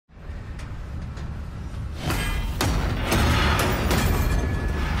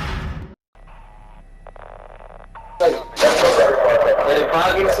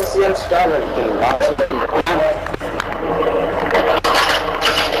Russian started in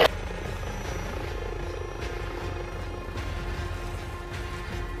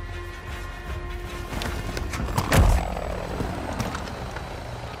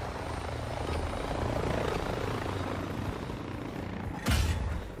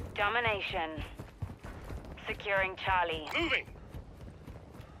Domination. Securing Charlie. Moving!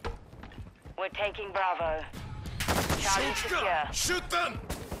 We're taking Bravo. Charlie secure. Shoot them!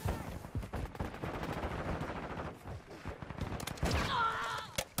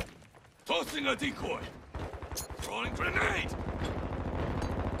 Tossing a decoy. Throwing grenade.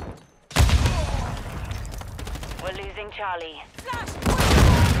 We're losing Charlie.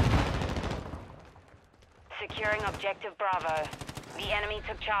 Securing objective Bravo. The enemy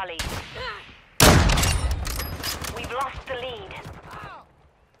took Charlie. We've lost the lead.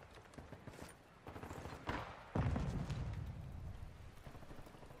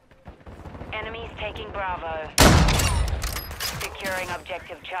 Enemies taking Bravo. Securing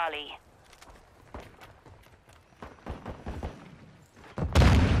objective Charlie.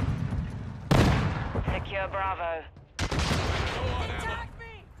 Secure Bravo.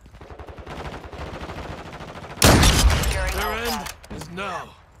 Securing Their Alpha. end is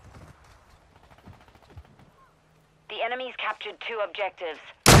now. The enemy's captured 2 objectives.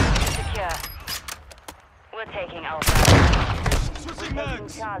 Secure. We're taking Alpha. Switching Taking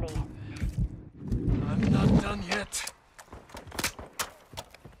mags. Charlie. I'm not done yet.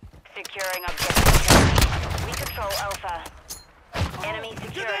 Securing objective Charlie. We control Alpha. Enemy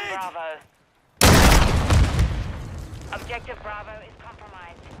securing Grenade! Bravo. Objective Bravo is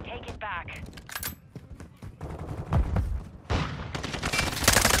compromised. Take it back.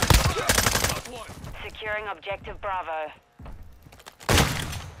 Got one. Securing objective Bravo.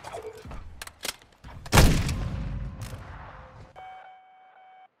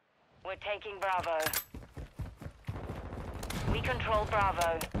 We're taking Bravo. We control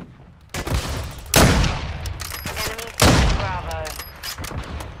Bravo. Enemy taking Bravo.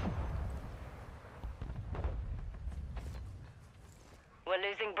 We're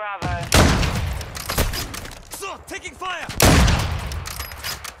losing Bravo. So, taking fire!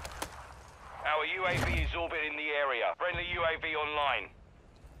 Our UAV is orbiting the area. Friendly UAV online.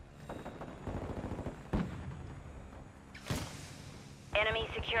 Enemy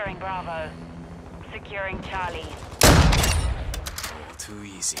securing Bravo. Securing Charlie. Oh, too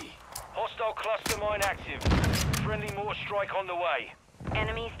easy. Hostile cluster mine active. Friendly mortar strike on the way.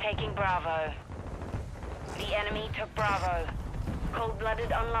 Enemies taking Bravo. The enemy took Bravo.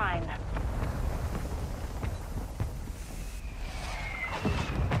 Cold-blooded online.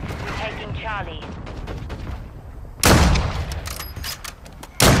 We're taking Charlie.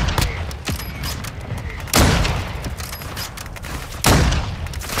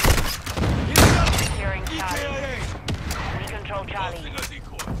 Securing Charlie. We control Charlie. Tossing a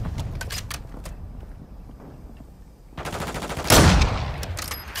decoy.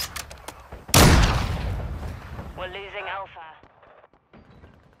 We're losing Alpha.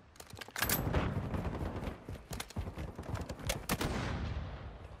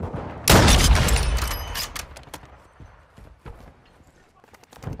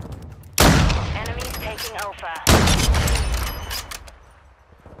 Enemies taking Alpha.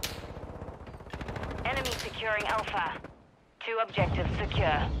 Enemy securing Alpha. 2 objectives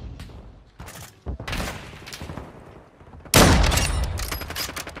secure.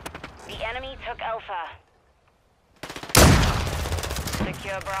 The enemy took Alpha.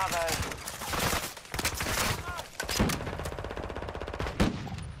 Secure Bravo.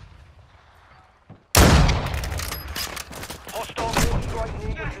 Hostile mortar strike near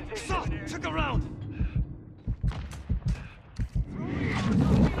your So, position. check around.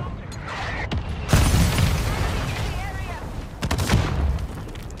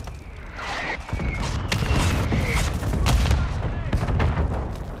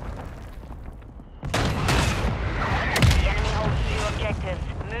 The enemy holds 2 objectives.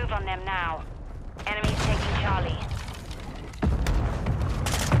 Move on them now. Enemies taking Charlie.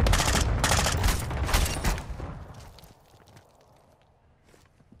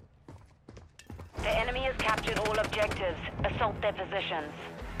 The enemy has captured all objectives. Assault their positions.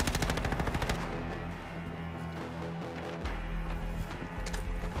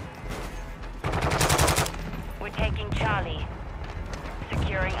 We're taking Charlie.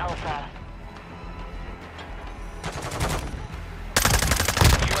 Securing Alpha.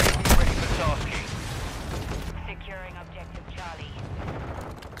 UAV ready for tasking. Securing objective Charlie.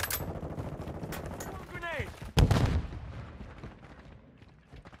 Grenade.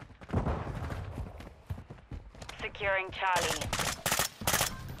 Securing Charlie.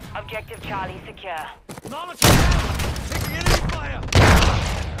 Objective Charlie secure. Knowledge down! Taking enemy fire!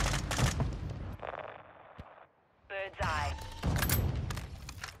 Bird's eye.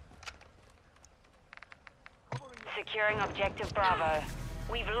 Securing Objective Bravo.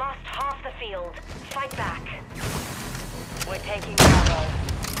 We've lost half the field. Fight back. We're taking Bravo.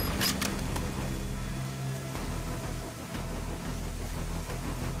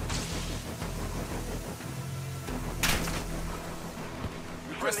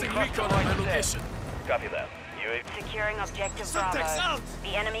 Requesting recon on my location. Copy that. UAV. Securing Objective Subtext Bravo. out!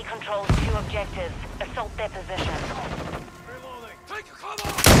 The enemy controls 2 objectives. Assault their position. Reloading. Take a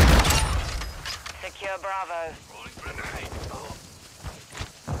cover! Secure Bravo. Rolling grenade!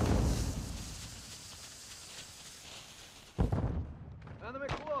 Enemy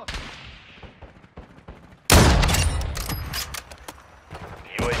close.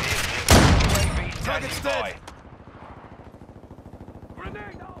 UAV standing Target's by. dead.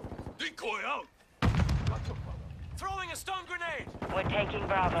 Grenade out! Decoy out! Throwing a stun grenade! We're taking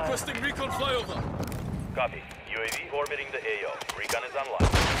Bravo. Requesting recon flyover. Copy. UAV orbiting the AO. Recon is online.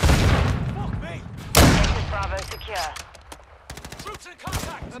 Fuck me! Objective Bravo secure. Troops in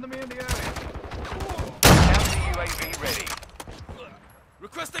contact! Enemy in the area. Counter UAV ready.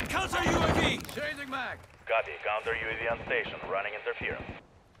 Requesting counter UAV! Changing mag. Copy. Counter UAV on station. Running interference.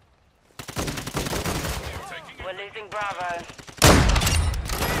 We're losing Bravo.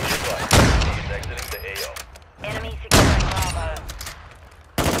 He's exiting the AO. Enemy securing Bravo.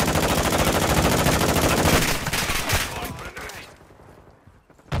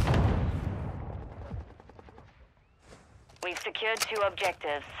 We've secured 2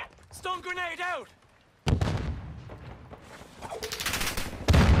 objectives. Stun grenade out!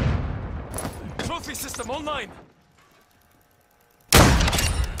 Trophy system online!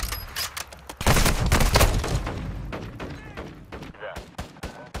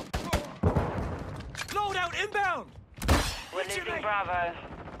 Loadout inbound! We're losing Bravo.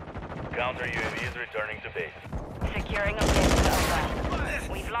 Counter UAV is returning to base. Securing objective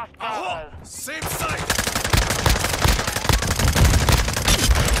Alpha. We've lost Bravo. Aho! Same site!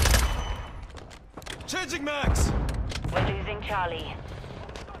 Changing max! We're losing Charlie.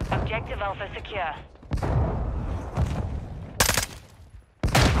 Objective Alpha secure.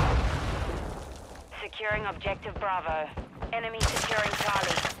 Securing Objective Bravo. Enemy securing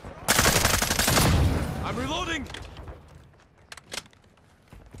Charlie. I'm reloading!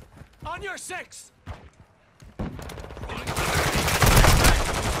 On your 6!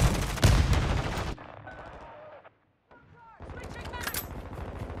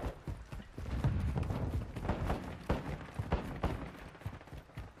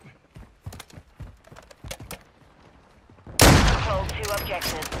 Control 2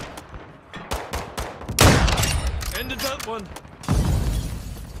 objectives. Ended that one.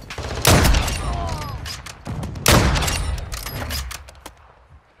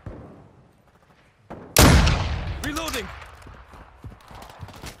 Reloading.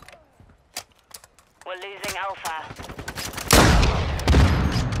 We're losing Alpha.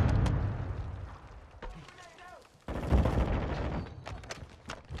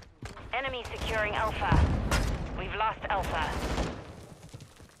 Enemy securing Alpha. We've lost Alpha.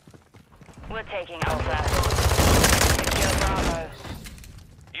 We're taking Alpha. Secure Bravo.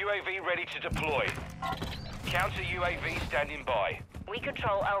 UAV ready to deploy. Counter UAV standing by. We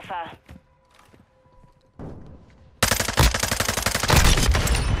control Alpha.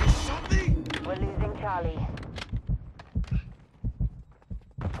 We're losing Charlie.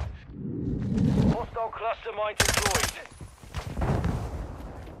 Hostile cluster mine deployed.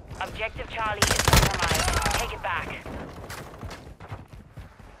 Objective Charlie is compromised. Take it back.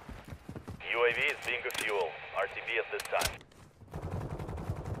 UAV is being refueled. RTB at this time.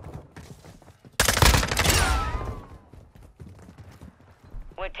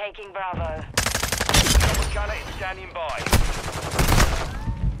 We're taking Bravo. Double gunner is standing by.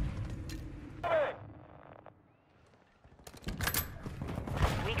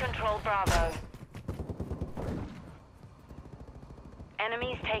 We control Bravo.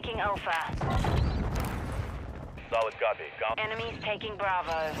 Enemies taking Alpha. Solid copy. Enemies taking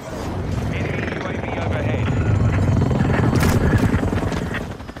Bravo. Enemy UAV overhead.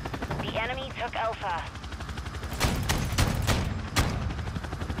 The enemy took Alpha.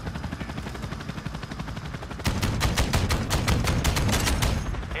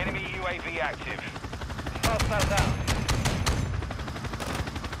 Enemy UAV active. Hostile down.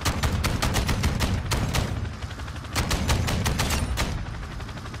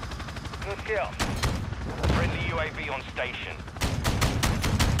 Good kill. Friendly UAV on station.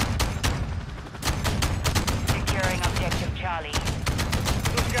 Securing Objective Charlie.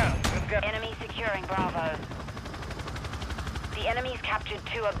 Let's go. Enemy securing Bravo. The enemy's captured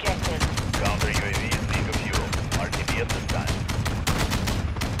 2 objectives. Counter UAV is leak of fuel. RTB at this time.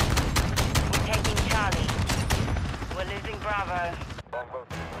 We're taking Charlie. We're losing Bravo. We're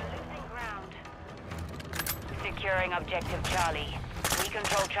losing ground. Securing objective Charlie. We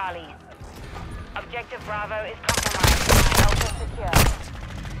control Charlie. Objective Bravo is compromised. Alpha secure.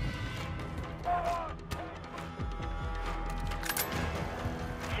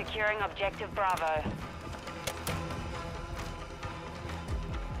 Securing objective Bravo.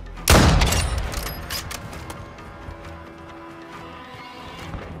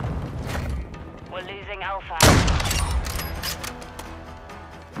 We're losing Alpha.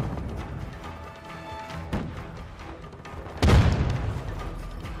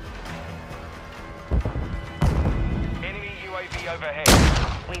 Enemy UAV overhead.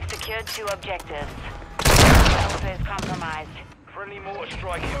 We've secured 2 objectives. Alpha is compromised. Friendly mortar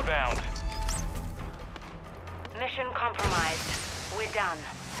strike inbound. Mission compromised. We're done.